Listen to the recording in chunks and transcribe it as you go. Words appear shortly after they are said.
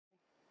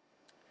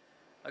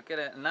Okay,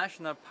 the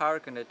National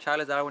Park and the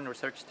Charles Darwin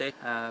Research Station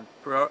a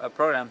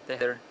program they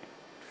have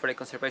for the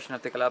conservation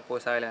of the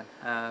Galapagos Island.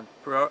 A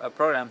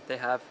program they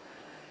have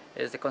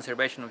is the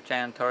conservation of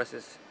giant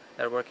tortoises.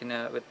 They're working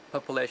with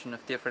population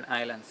of different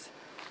islands.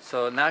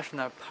 So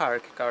national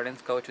park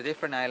gardens go to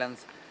different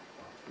islands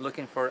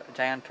looking for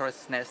giant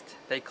tortoise nest.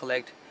 They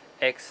collect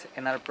eggs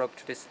and are brought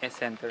to this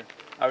center.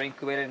 Are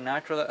incubated in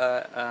natural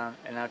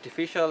and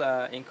artificial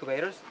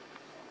incubators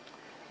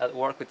that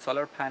work with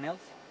solar panels.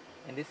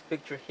 In this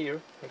picture here,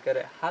 we got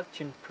a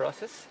hatching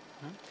process.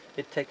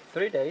 It takes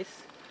 3 days.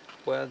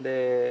 When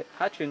the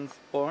hatchlings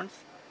born,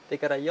 they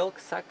got a yolk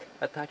sac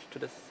attached to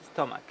the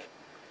stomach.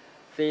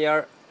 They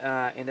are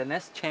in the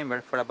nest chamber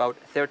for about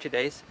 30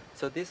 days.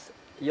 So this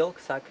yolk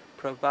sac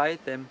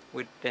provides them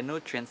with the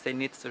nutrients they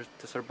need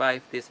to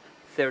survive these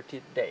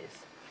 30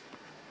 days.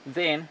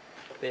 Then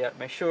they are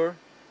measured,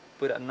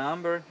 put a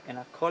number and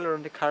a color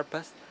on the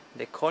carapace.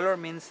 The color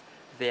means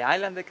the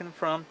island they come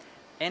from,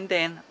 and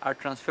then are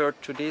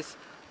transferred to these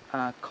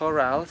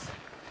corrals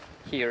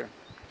here.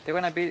 They're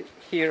gonna be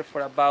here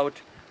for about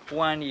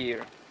 1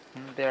 year.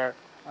 There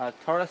are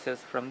tortoises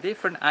from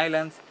different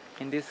islands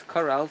in these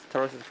corrals,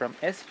 tortoises from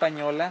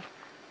Española,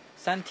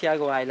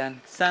 Santiago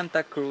Island,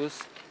 Santa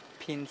Cruz,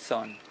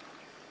 Pinzon.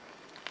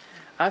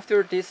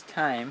 After this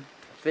time,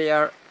 they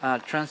are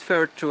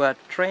transferred to a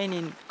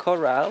training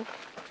corral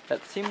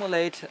that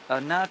simulates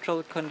a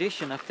natural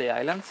condition of the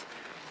islands,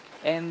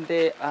 and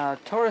the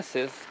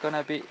tortoises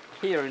gonna be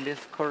here in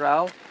this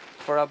corral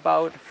for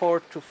about 4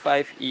 to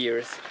 5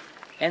 years,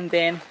 and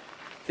then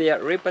they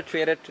are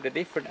repatriated to the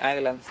different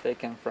islands they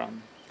came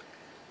from.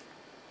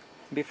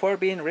 Before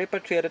being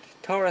repatriated,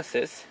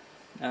 tortoises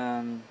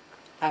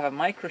have a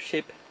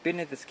microchip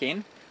beneath the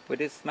skin. With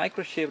this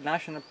microchip,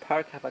 National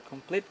Park have a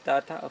complete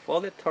data of all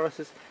the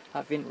tortoises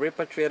have been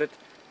repatriated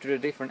to the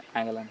different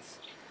islands.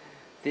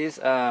 This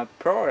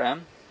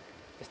program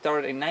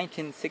started in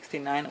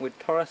 1969 with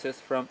tortoises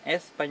from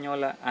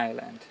Española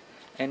Island,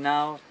 and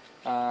now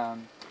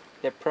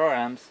the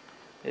programs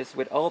is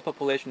with all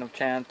population of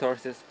giant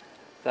tortoises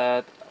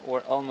that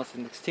were almost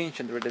in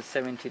extinction during the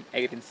 17th,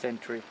 18th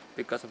century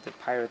because of the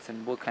pirates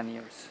and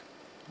buccaneers.